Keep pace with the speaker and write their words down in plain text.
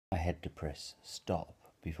had to press stop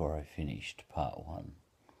before I finished part one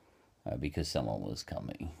because someone was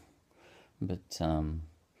coming. But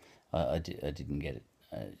I didn't get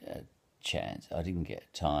a chance. I didn't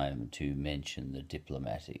get time to mention the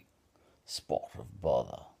diplomatic spot of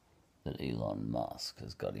bother that Elon Musk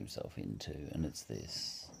has got himself into, and it's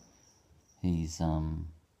this. He's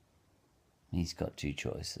got two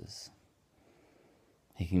choices.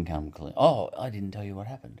 He can come clean. Oh, I didn't tell you what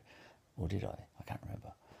happened. Or did I? I can't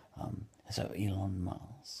remember. So Elon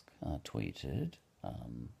Musk tweeted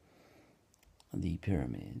the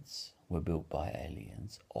pyramids were built by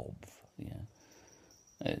aliens.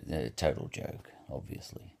 A total joke,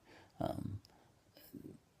 obviously.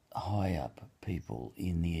 High up people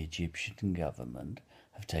in the Egyptian government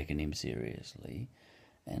have taken him seriously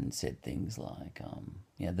and said things like,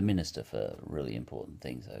 the minister for really important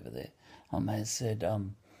things over there has said,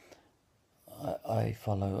 I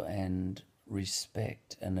follow and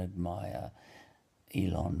respect and admire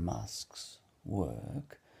Elon Musk's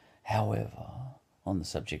work. However, on the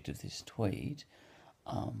subject of this tweet,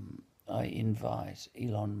 I invite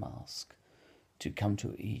Elon Musk to come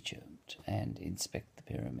to Egypt and inspect the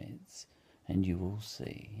pyramids, and you will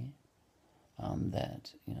see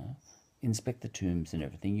that, inspect the tombs and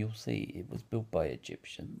everything. You'll see it was built by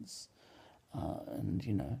Egyptians,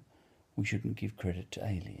 and we shouldn't give credit to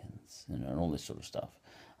aliens, and all this sort of stuff.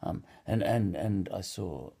 And I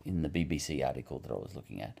saw in the BBC article that I was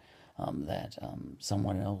looking at that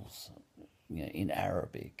someone else, in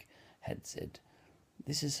Arabic, had said,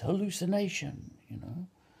 "This is hallucination,"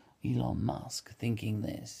 Elon Musk thinking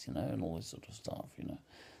this, and all this sort of stuff,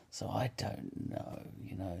 So I don't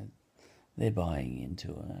know, they're buying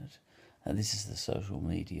into it. This is the social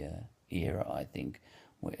media era, I think,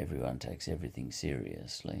 where everyone takes everything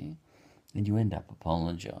seriously, and you end up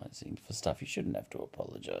apologising for stuff you shouldn't have to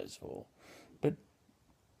apologise for. But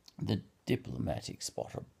the diplomatic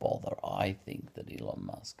spot of bother I think that Elon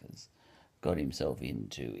Musk has got himself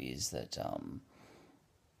into is that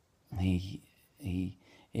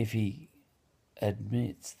if he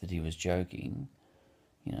admits that he was joking,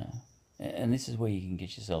 and this is where you can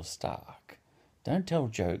get yourself stuck. Don't tell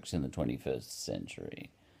jokes in the 21st century.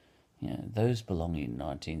 Those belong in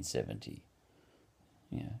 1970.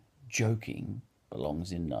 Joking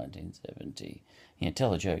belongs in 1970.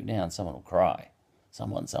 Tell a joke now and someone will cry.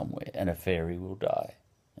 Someone somewhere. And a fairy will die.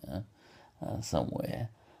 Somewhere.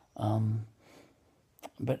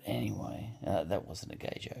 But anyway, that wasn't a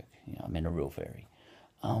gay joke. I meant a real fairy.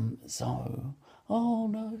 Oh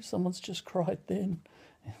no, someone's just cried then.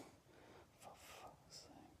 For fuck's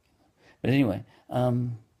sake. But anyway,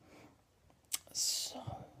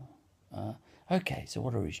 okay, so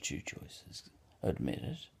what are his two choices? Admit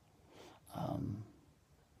it.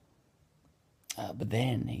 But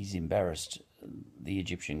then he's embarrassed the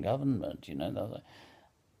Egyptian government,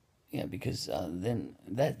 because then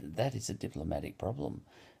that is a diplomatic problem,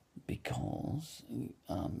 because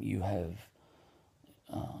you have,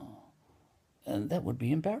 and that would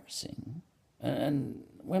be embarrassing. And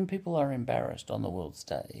when people are embarrassed on the world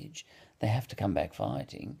stage, they have to come back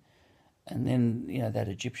fighting. And then, that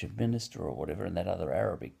Egyptian minister or whatever and that other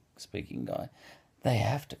Arabic-speaking guy, they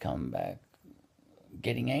have to come back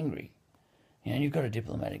getting angry. And you've got a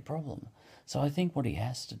diplomatic problem. So I think what he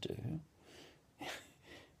has to do,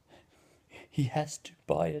 he has to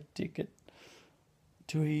buy a ticket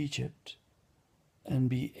to Egypt and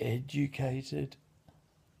be educated.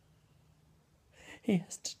 He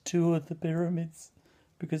has to tour the pyramids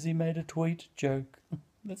because he made a tweet joke.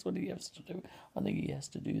 That's what he has to do. I think he has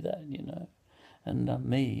to do that, And I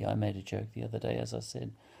made a joke the other day, as I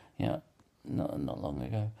said, not long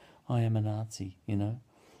ago. I am a Nazi,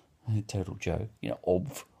 a total joke,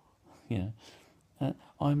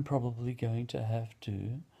 I'm probably going to have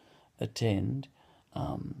to attend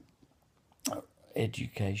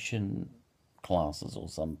education classes or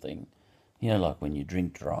something, like when you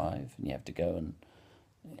drink drive and you have to go and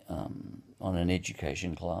on an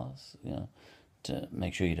education class, to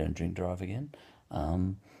make sure you don't drink drive again.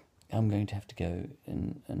 I'm going to have to go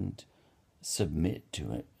and submit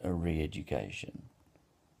to a re-education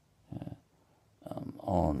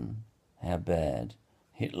on how bad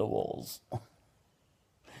Hitler was.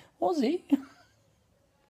 Was he?